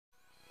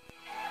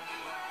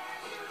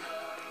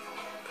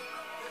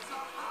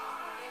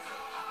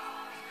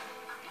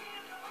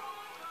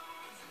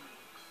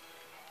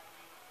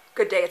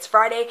Good day, it's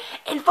Friday,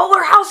 and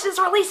Fuller House is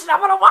released, and I'm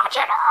gonna watch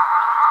it!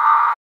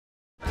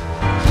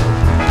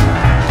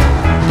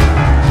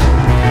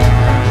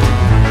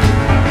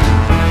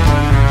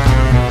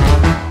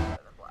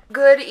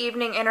 Good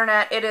evening,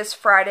 Internet. It is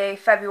Friday,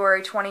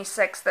 February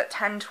 26th at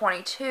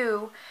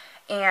 10:22,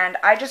 and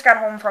I just got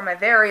home from a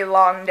very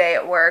long day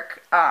at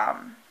work. I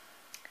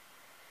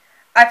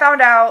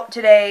found out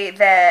today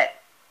that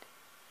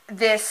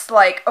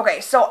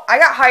okay, so I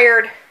got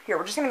hired. Here,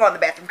 we're just gonna go in the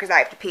bathroom because I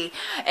have to pee,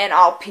 and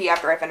I'll pee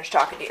after I finish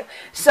talking to you.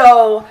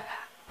 So,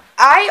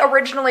 I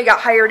originally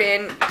got hired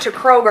in to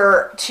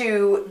Kroger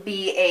to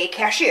be a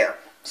cashier.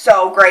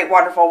 So, great,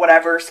 wonderful,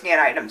 whatever, scan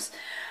items.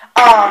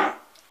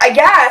 I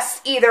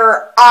guess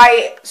either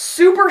I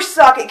super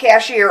suck at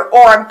cashier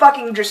or I'm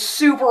fucking just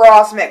super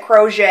awesome at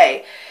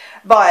crochet.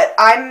 But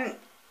I'm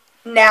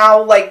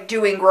now, like,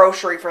 doing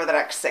grocery for the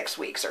next 6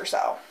 weeks or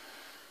so.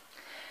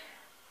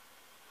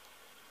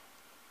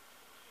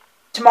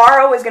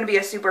 Tomorrow is going to be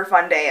a super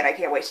fun day, and I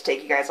can't wait to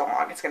take you guys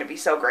along. It's going to be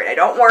so great. I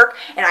don't work,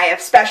 and I have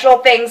special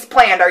things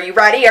planned. Are you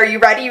ready? Are you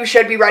ready? You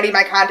should be ready.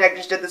 My contact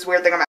just did this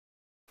weird thing on my...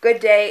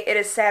 Good day. It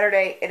is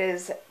Saturday. It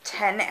is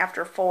 10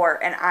 after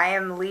 4, and I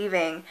am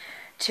leaving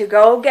to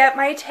go get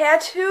my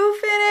tattoo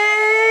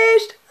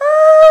finished.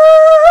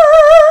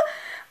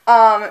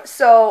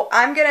 So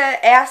I'm going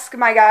to ask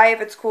my guy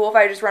if it's cool if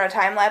I just run a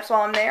time lapse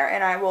while I'm there,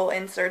 and I will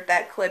insert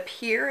that clip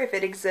here if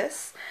it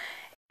exists.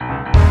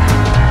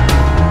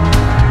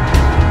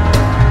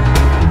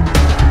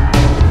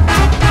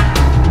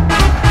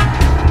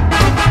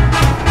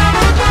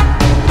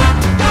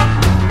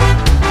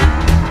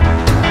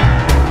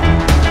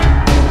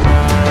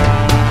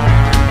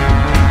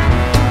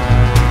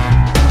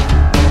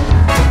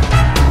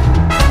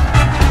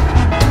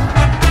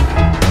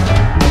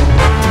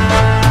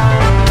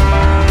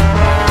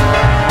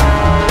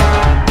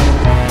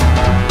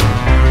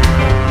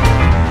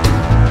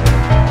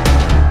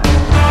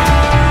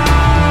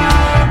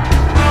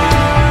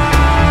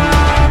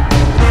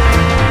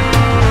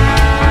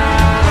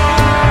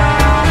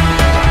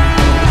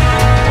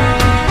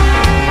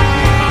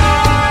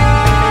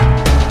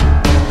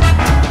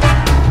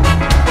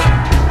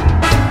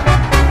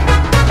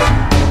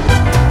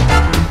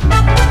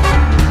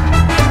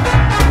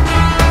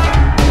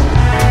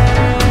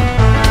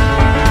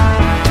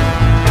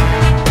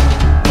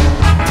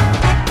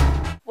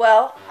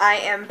 I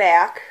am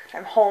back.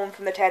 I'm home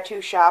from the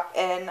tattoo shop,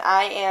 and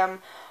I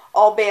am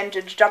all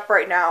bandaged up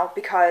right now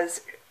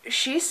because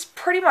she's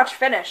pretty much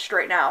finished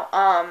right now.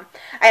 I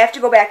have to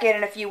go back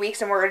in a few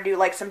weeks, and we're going to do,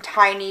 like, some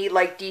tiny,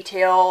 like,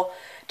 detail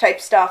type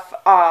stuff.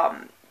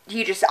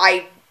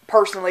 I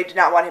personally did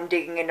not want him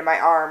digging into my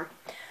arm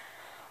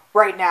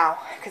right now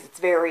because it's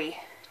very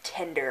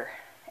tender.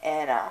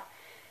 And,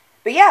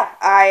 but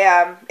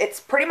yeah, it's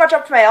pretty much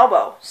up to my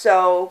elbow,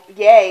 so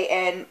yay.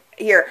 And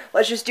here,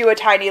 let's just do a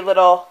tiny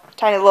little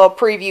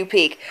preview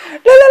peek. La,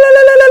 la, la,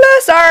 la, la, la.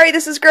 Sorry,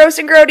 this is gross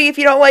and grody. If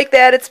you don't like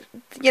that, it's,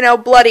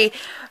 bloody.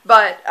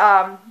 But,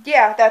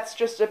 yeah, that's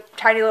just a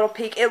tiny little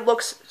peek. It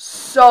looks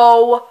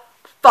so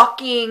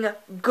fucking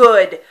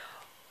good.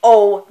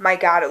 Oh my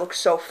god, it looks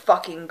so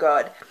fucking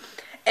good.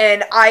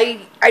 And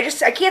I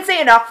can't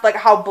say enough, like,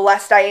 how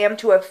blessed I am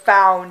to have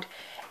found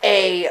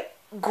a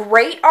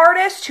great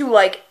artist who,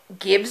 like,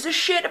 gives a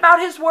shit about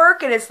his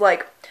work and is,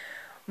 like,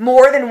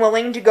 more than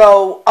willing to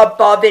go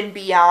above and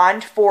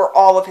beyond for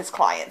all of his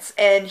clients.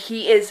 And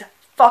he is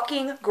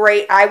fucking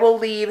great. I will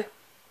leave,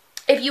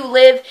 if you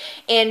live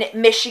in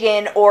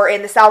Michigan or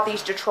in the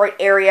Southeast Detroit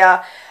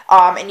area,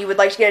 and you would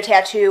like to get a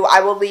tattoo, I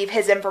will leave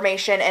his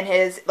information and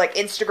his, like,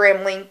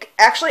 Instagram link.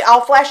 Actually,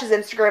 I'll flash his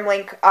Instagram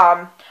link,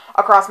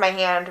 across my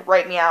hand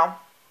right meow.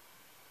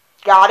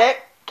 Got it?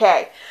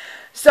 Okay.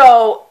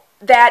 So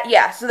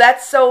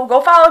so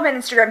go follow him on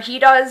Instagram. He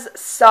does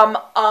some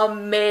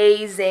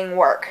amazing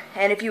work.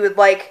 And if you would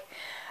like,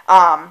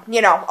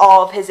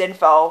 all of his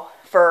info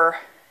for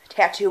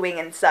tattooing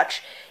and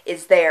such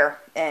is there.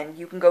 And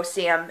you can go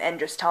see him and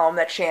just tell him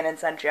that Shannon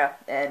sent you.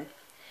 And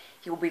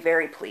he will be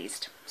very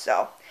pleased.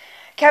 So,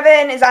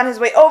 Kevin is on his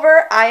way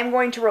over. I am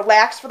going to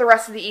relax for the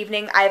rest of the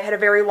evening. I have had a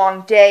very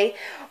long day.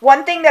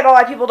 One thing that a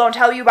lot of people don't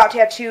tell you about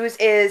tattoos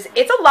is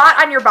it's a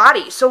lot on your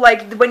body. So,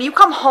 like, when you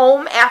come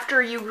home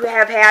after you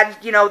have had,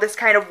 this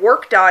kind of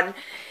work done,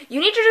 you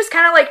need to just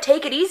kind of, like,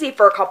 take it easy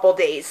for a couple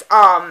days.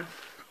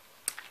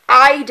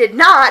 I did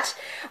not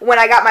when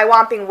I got my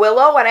Whomping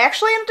Willow, and I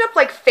actually ended up,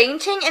 like,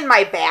 fainting in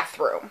my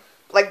bathroom,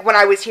 like, when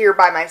I was here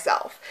by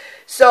myself.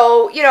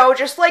 So,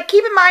 just, like,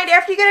 keep in mind,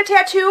 after you get a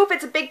tattoo, if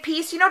it's a big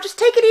piece, just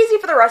take it easy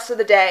for the rest of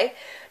the day.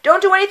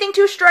 Don't do anything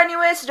too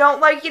strenuous. Don't,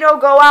 like,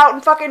 go out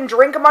and fucking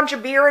drink a bunch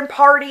of beer and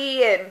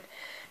party, and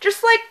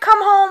just, like,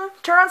 come home,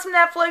 turn on some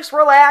Netflix,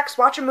 relax,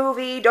 watch a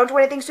movie. Don't do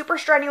anything super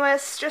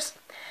strenuous.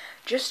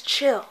 Just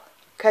chill,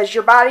 because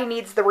your body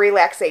needs the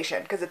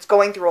relaxation, because it's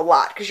going through a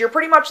lot. Because you're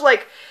pretty much,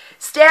 like,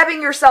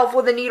 stabbing yourself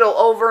with a needle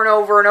over and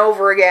over and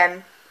over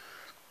again,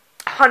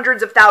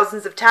 hundreds of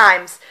thousands of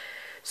times.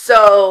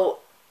 So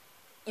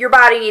your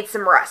body needs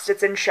some rest.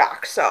 It's in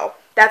shock. So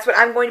that's what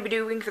I'm going to be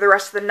doing for the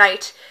rest of the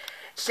night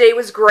Today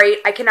was great.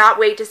 I cannot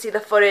wait to see the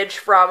footage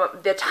from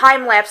the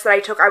time lapse that I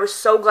took. I was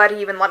so glad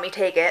he even let me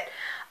take it.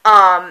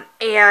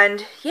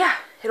 And yeah,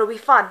 it'll be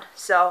fun.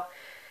 So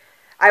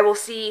I will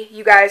see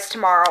you guys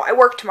tomorrow. I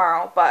work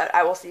tomorrow, but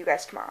I will see you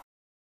guys tomorrow.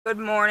 Good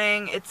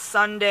morning. It's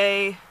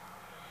Sunday,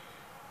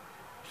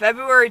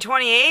 February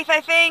 28th,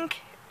 I think.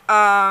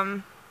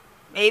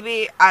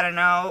 Maybe, I don't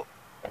know.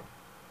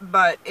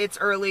 But it's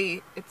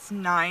early. It's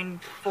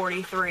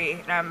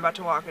 9:43 and I'm about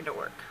to walk into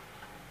work.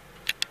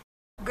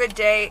 Good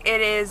day.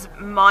 It is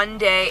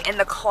Monday and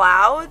the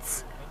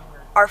clouds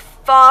are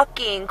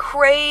fucking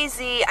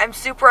crazy. I'm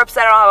super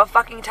upset I don't have a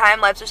fucking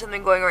time lapse or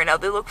something going right now.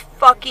 They look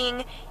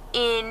fucking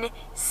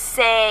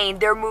insane.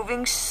 They're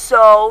moving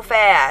so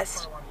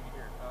fast.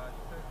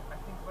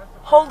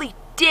 Holy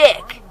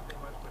dick.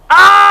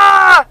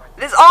 Ah!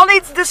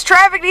 This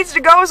traffic needs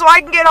to go so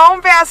I can get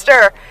home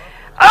faster.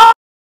 Ah!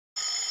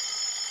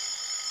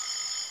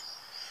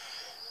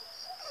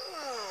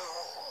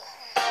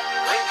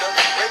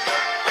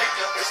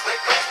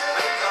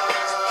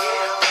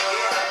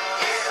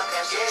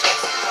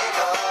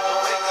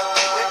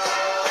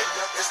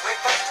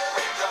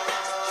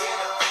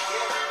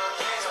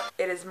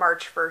 It is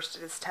March 1st,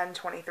 it is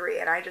 10:23,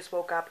 and I just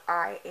woke up.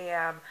 I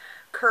am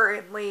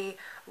currently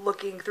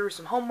looking through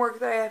some homework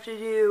that I have to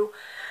do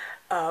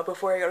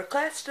before I go to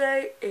class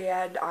today,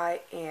 and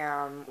I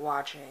am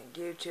watching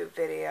YouTube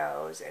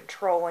videos and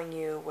trolling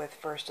you with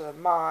first of the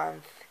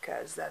month,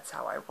 because that's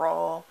how I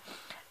roll.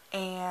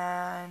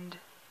 And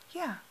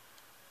yeah,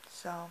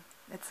 so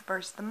it's the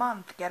first of the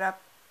month. Get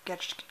up,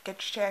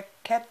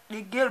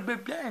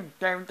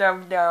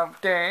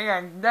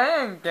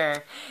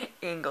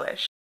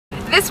 English.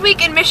 This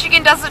week in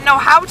Michigan doesn't know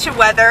how to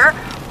weather.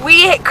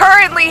 We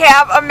currently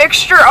have a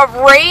mixture of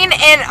rain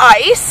and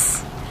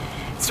ice.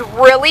 It's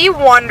really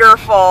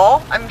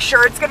wonderful. I'm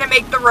sure it's going to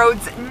make the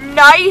roads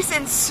nice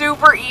and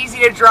super easy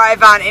to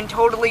drive on and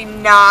totally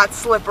not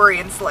slippery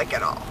and slick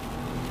at all.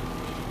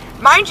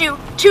 Mind you,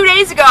 2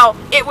 days ago,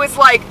 it was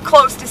like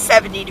close to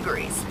 70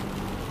 degrees.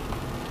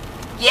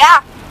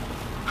 Yeah.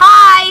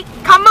 Hi!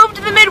 Come move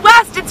to the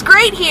Midwest. It's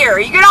great here.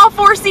 You get all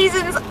 4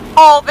 seasons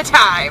all the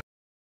time.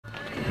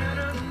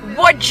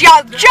 Would you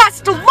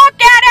just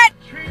look at it?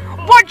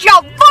 Would you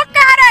look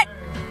at it?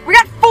 We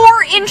got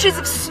 4 inches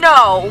of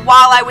snow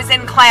while I was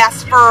in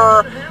class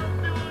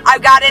I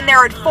got in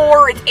there at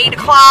 4, it's 8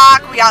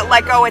 o'clock, we got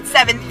let go at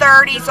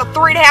 7:30, so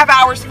 3.5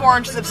 hours, 4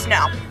 inches of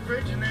snow.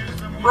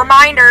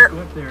 Reminder,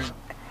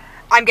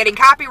 I'm getting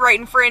copyright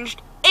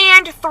infringed,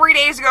 and 3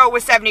 days ago it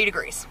was 70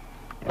 degrees.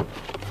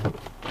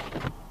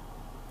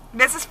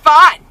 This is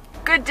fun.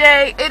 Good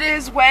day, it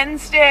is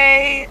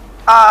Wednesday,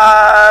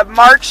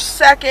 March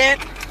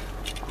 2nd.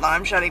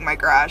 I'm shutting my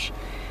garage.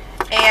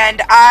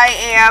 And I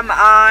am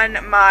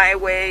on my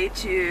way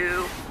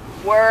to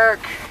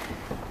work.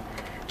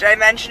 Did I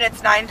mention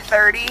it's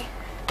 9:30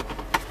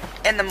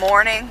 in the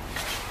morning?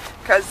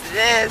 Because it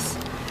is.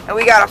 And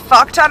we got a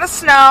fuck ton of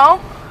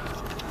snow.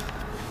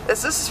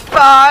 This is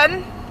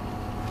fun.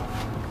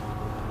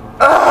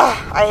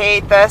 Ugh, I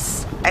hate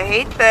this. I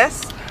hate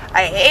this.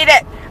 I hate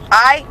it.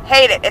 I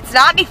hate it. It's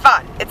not any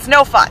fun. It's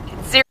no fun.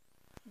 It's zero.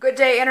 Good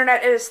day,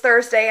 Internet. It is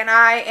Thursday, and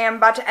I am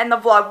about to end the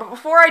vlog. But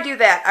before I do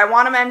that, I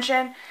want to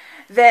mention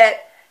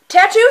that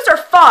tattoos are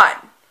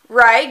fun,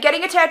 right?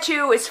 Getting a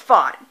tattoo is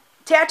fun.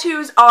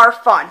 Tattoos are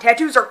fun.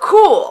 Tattoos are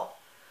cool,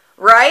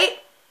 right?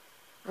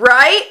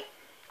 Right?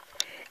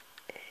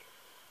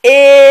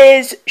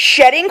 Is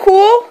shedding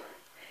cool?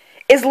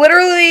 Is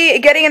literally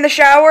getting in the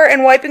shower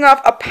and wiping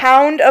off a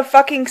pound of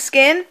fucking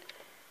skin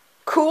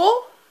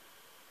cool?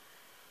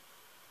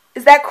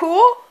 Is that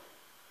cool?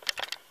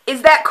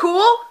 Is that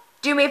cool?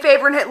 Do me a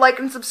favor and hit like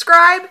and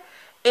subscribe.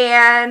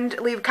 And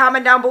leave a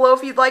comment down below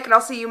if you'd like, and I'll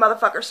see you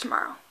motherfuckers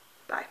tomorrow.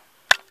 Bye.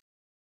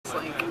 It's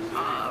like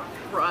a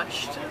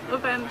rushed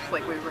event,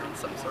 like we were in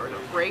some sort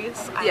of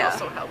race. I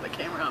also held the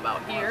camera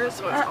about here,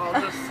 so it's all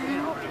just, you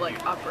know,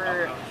 like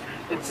upper.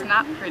 It's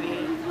not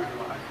pretty,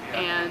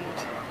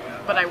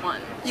 but I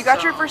won. You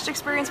got your first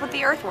experience with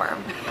the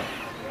earthworm.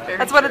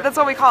 That's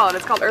what we call it.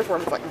 It's called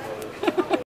earthworm flicking.